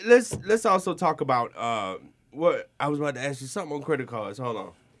let's also talk about what I was about to ask you something on credit cards. Hold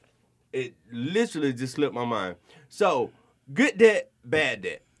on, it literally just slipped my mind. So good debt, bad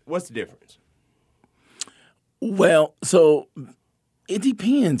debt. What's the difference? Well, so it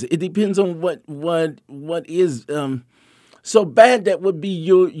depends. It depends on what is so bad that would be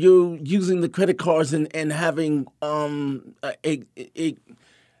you using the credit cards and having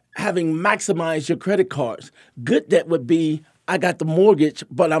having maximized your credit cards. Good that would be I got the mortgage,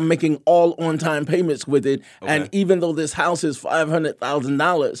 but I'm making all on-time payments with it. Okay. And even though this house is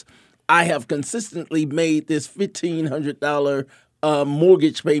 $500,000, I have consistently made this $1,500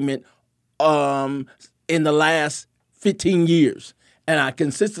 mortgage payment in the last 15 years. And I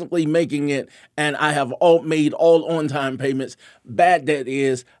consistently making it, and I have made all on-time payments. Bad debt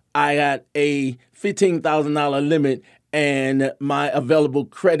is I got a $15,000 limit, and my available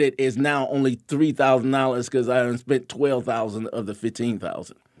credit is now only $3,000 because I have spent $12,000 of the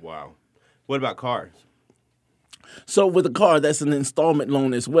 $15,000. Wow. What about cars? So with a car, that's an installment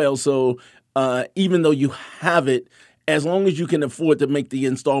loan as well. So even though you have it, as long as you can afford to make the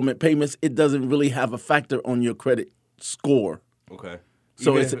installment payments, it doesn't really have a factor on your credit score. Okay.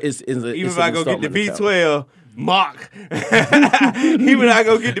 So even if I go get the V12 Mach, even I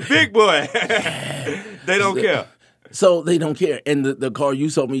go get the big boy, they don't care. So they don't care. And the car you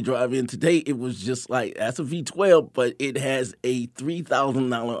saw me drive in today, it was just like, that's a V12, but it has a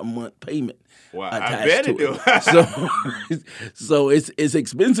 $3,000 a month payment. Wow, I bet it do. So it's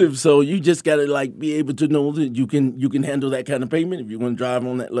expensive. So you just got to like be able to know that you can handle that kind of payment. If you want to drive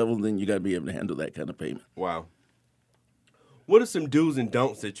on that level, then you got to be able to handle that kind of payment. Wow. What are some do's and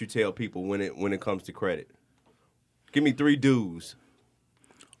don'ts that you tell people when it comes to credit? Give me 3 do's.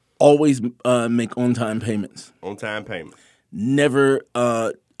 Always make on-time payments. On-time payments. Never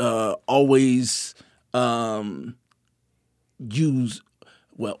always use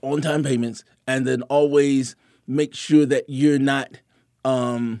on-time payments, and then always make sure that you're not.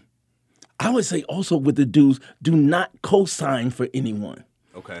 I would say also with the do's, do not co-sign for anyone.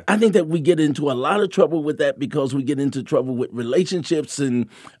 Okay. I think that we get into a lot of trouble with that because we get into trouble with relationships and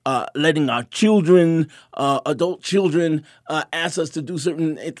letting our children, adult children, ask us to do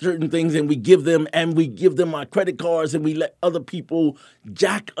certain things, and we give them our credit cards, and we let other people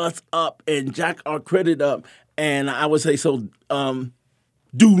jack us up and jack our credit up. And I would say so.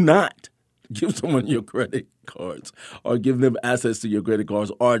 Do not give someone your credit cards or give them access to your credit cards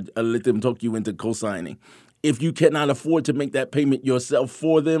or let them talk you into co-signing. If you cannot afford to make that payment yourself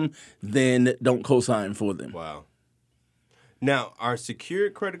for them, then don't co-sign for them. Wow. Now, are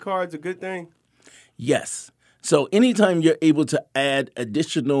secured credit cards a good thing? Yes. So anytime you're able to add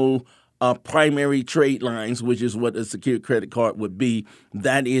additional primary trade lines, which is what a secured credit card would be,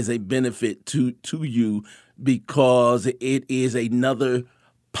 that is a benefit to you because it is another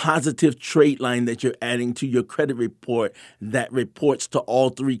positive trade line that you're adding to your credit report that reports to all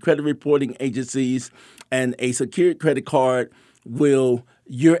 3 credit reporting agencies. And a secured credit card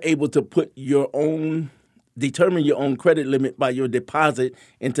you're able to determine your own credit limit by your deposit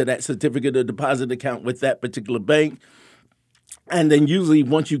into that certificate of deposit account with that particular bank. And then usually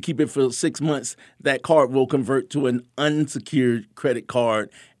once you keep it for 6 months, that card will convert to an unsecured credit card,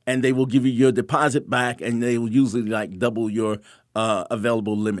 and they will give you your deposit back, and they will usually like double your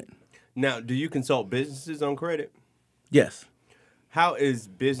available limit. Now, do you consult businesses on credit? Yes. How is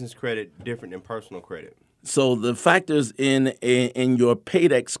business credit different than personal credit? So the factors in your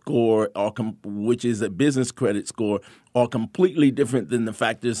PAYDEX score, which is a business credit score, are completely different than the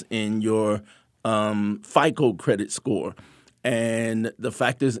factors in your FICO credit score. And the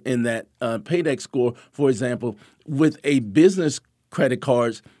factors in that PAYDEX score, for example, with a business credit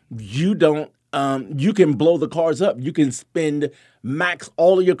cards, you can blow the cards up. You can max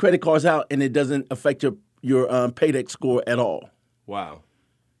all of your credit cards out, and it doesn't affect your PAYDEX score at all. Wow.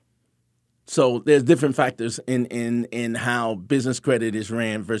 So there's different factors in how business credit is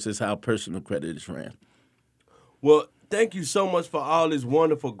ran versus how personal credit is ran. Well, thank you so much for all this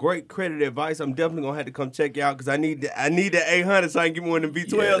wonderful, great credit advice. I'm definitely gonna have to come check you out because I need the 800 so I can get one of the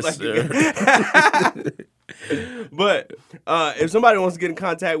V12s. Yes, But if somebody wants to get in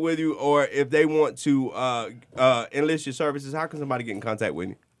contact with you, or if they want to enlist your services, how can somebody get in contact with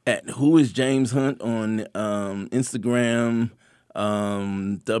you? At Who is James Hunt on Instagram,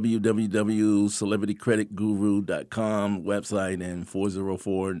 www.celebritycreditguru.com website, and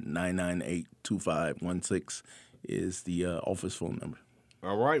 404-998-2516 is the office phone number.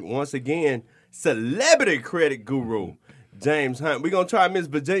 All right. Once again, Celebrity Credit Guru, James Hunt. We're going to try Miss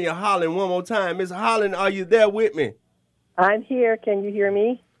Virginia Holland one more time. Miss Holland, are you there with me? I'm here. Can you hear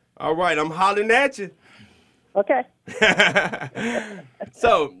me? All right. I'm hollering at you. Okay.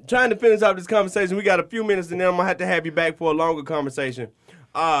 So, trying to finish off this conversation, we got a few minutes, and then I'm going to have you back for a longer conversation.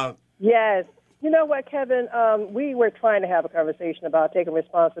 Yes. You know what, Kevin? We were trying to have a conversation about taking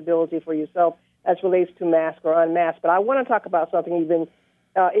responsibility for yourself as relates to mask or unmasked, but I want to talk about something even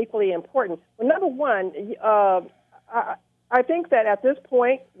equally important. Well, number one, I think that at this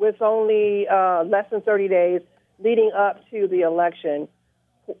point, with only less than 30 days leading up to the election,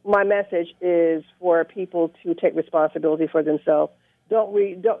 my message is for people to take responsibility for themselves.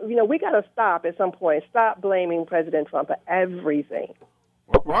 We got to stop at some point. Stop blaming President Trump for everything.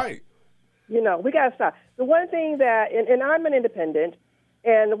 Right. We got to stop. The one thing that, and I'm an independent,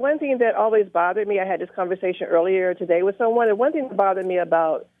 and the one thing that always bothered me, I had this conversation earlier today with someone, and one thing that bothered me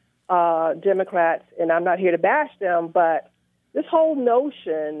about Democrats, and I'm not here to bash them, but this whole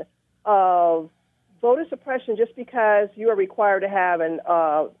notion of voter suppression just because you are required to have an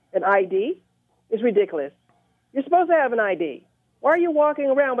ID is ridiculous. You're supposed to have an ID. Why are you walking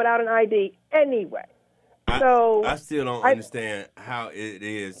around without an ID anyway? I still don't understand how it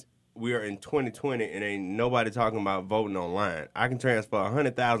is. We are in 2020 and ain't nobody talking about voting online. I can transfer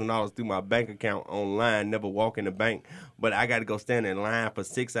 $100,000 through my bank account online, never walk in the bank, but I got to go stand in line for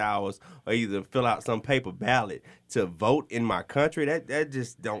 6 hours or either fill out some paper ballot to vote in my country. That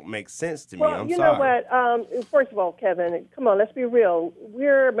just don't make sense to me. Well, I'm you sorry. know what? First of all, Kevin, come on, let's be real.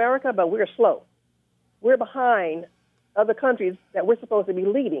 We're America, but we're slow. We're behind other countries that we're supposed to be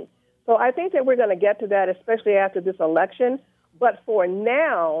leading. So I think that we're going to get to that, especially after this election. But for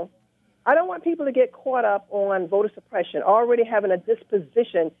now, I don't want people to get caught up on voter suppression, already having a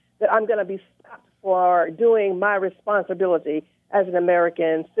disposition that I'm going to be stopped for doing my responsibility as an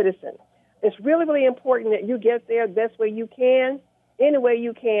American citizen. It's really, really important that you get there the best way you can, any way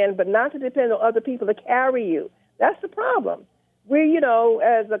you can, but not to depend on other people to carry you. That's the problem. We,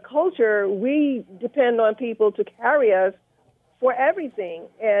 as a culture, we depend on people to carry us for everything,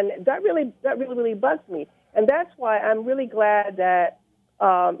 and that really bugs me. And that's why I'm really glad that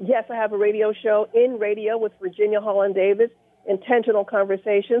yes, I have a radio show in radio with Virginia Holland Davis, Intentional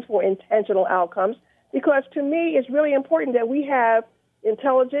Conversations for Intentional Outcomes, because to me it's really important that we have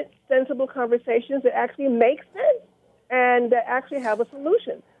intelligent, sensible conversations that actually make sense and that actually have a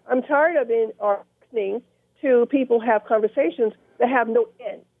solution. I'm tired of listening to people have conversations that have no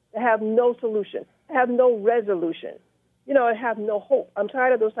end, that have no solution, that have no resolution, and have no hope. I'm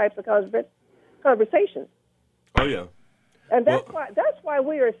tired of those types of conversations. Oh, yeah. And that's why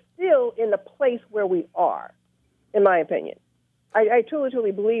we are still in the place where we are, in my opinion. I truly,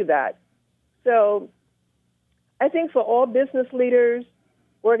 truly believe that. So I think for all business leaders,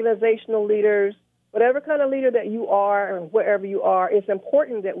 organizational leaders, whatever kind of leader that you are and wherever you are, it's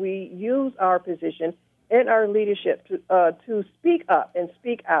important that we use our position and our leadership to speak up and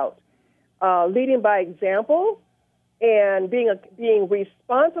speak out, leading by example and being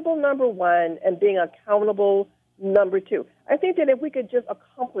responsible, number one, and being accountable, number two. I think that if we could just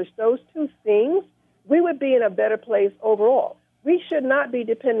accomplish those two things, we would be in a better place overall. We should not be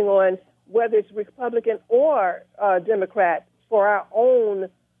depending on whether it's Republican or Democrat for our own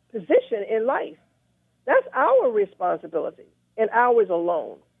position in life. That's our responsibility and ours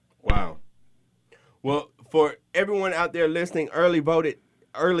alone. Wow. Well, for everyone out there listening, early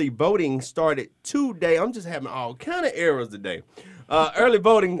voting started today. I'm just having all kind of errors today. Early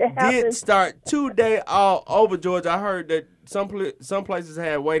voting did start today all over Georgia. I heard that some places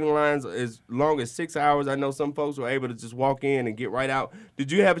had waiting lines as long as 6 hours. I know some folks were able to just walk in and get right out. Did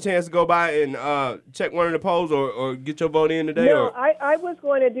you have a chance to go by and check one of the polls or get your vote in today? No, I was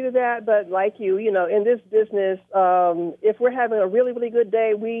going to do that, but like you, in this business, if we're having a really, really good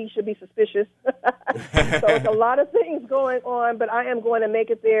day, we should be suspicious. So it's a lot of things going on, but I am going to make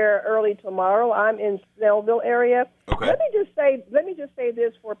it there early tomorrow. I'm in Snellville area. Okay. Let me just say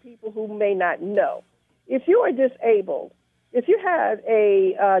this for people who may not know. If you are disabled, if you have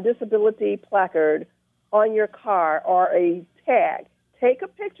a disability placard on your car or a tag, take a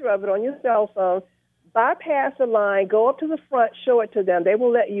picture of it on your cell phone, bypass the line, go up to the front, show it to them. They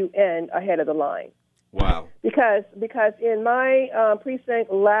will let you in ahead of the line. Wow. Because in my precinct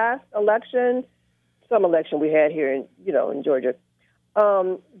last election, some election we had here in Georgia,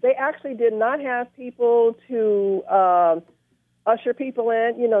 they actually did not have people to usher people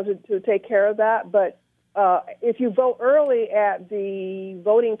in, to take care of that. But if you vote early at the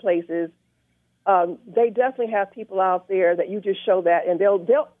voting places, they definitely have people out there that you just show that, and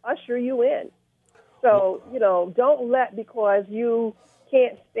they'll usher you in. So, don't let, because you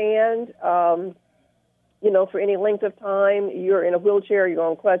can't stand, for any length of time, you're in a wheelchair, you're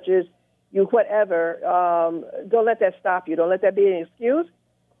on crutches, whatever, don't let that stop you. Don't let that be an excuse.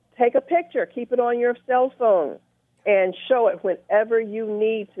 Take a picture. Keep it on your cell phone and show it whenever you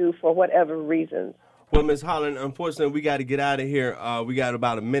need to for whatever reasons. Well, Miss Holland, unfortunately, we got to get out of here. We got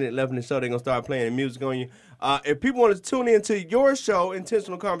about a minute left in the show. They're going to start playing the music on you. If people want to tune into your show,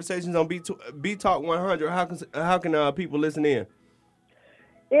 Intentional Conversations on B Talk 100, how can people listen in?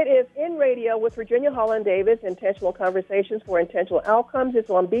 It is in radio with Virginia Holland Davis, Intentional Conversations for Intentional Outcomes. It's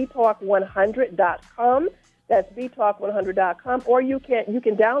on btalk100.com. That's btalk100.com. Or you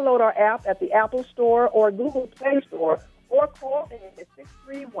can download our app at the Apple Store or Google Play Store, or call in at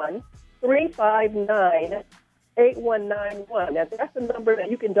 631-359-8191. Now, that's the number that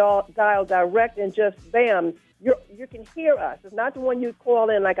you can dial direct, and just, bam, you can hear us. It's not the one you call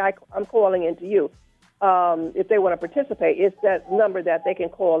in like I'm calling into you. If they want to participate, it's that number that they can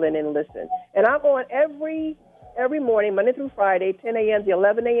call in and listen. And I'm on every morning, Monday through Friday, 10 a.m. to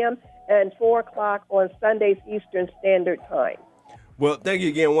 11 a.m., and 4 o'clock on Sundays Eastern Standard Time. Well, thank you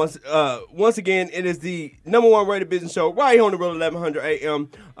again. Once again, it is the #1 rated business show right here on the Real 1100 AM.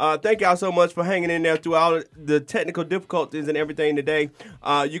 Thank y'all so much for hanging in there through all the technical difficulties and everything today.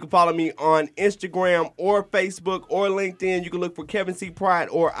 You can follow me on Instagram or Facebook or LinkedIn. You can look for Kevin C. Pride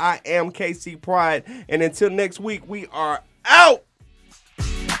or I am KC Pride. And until next week, we are out.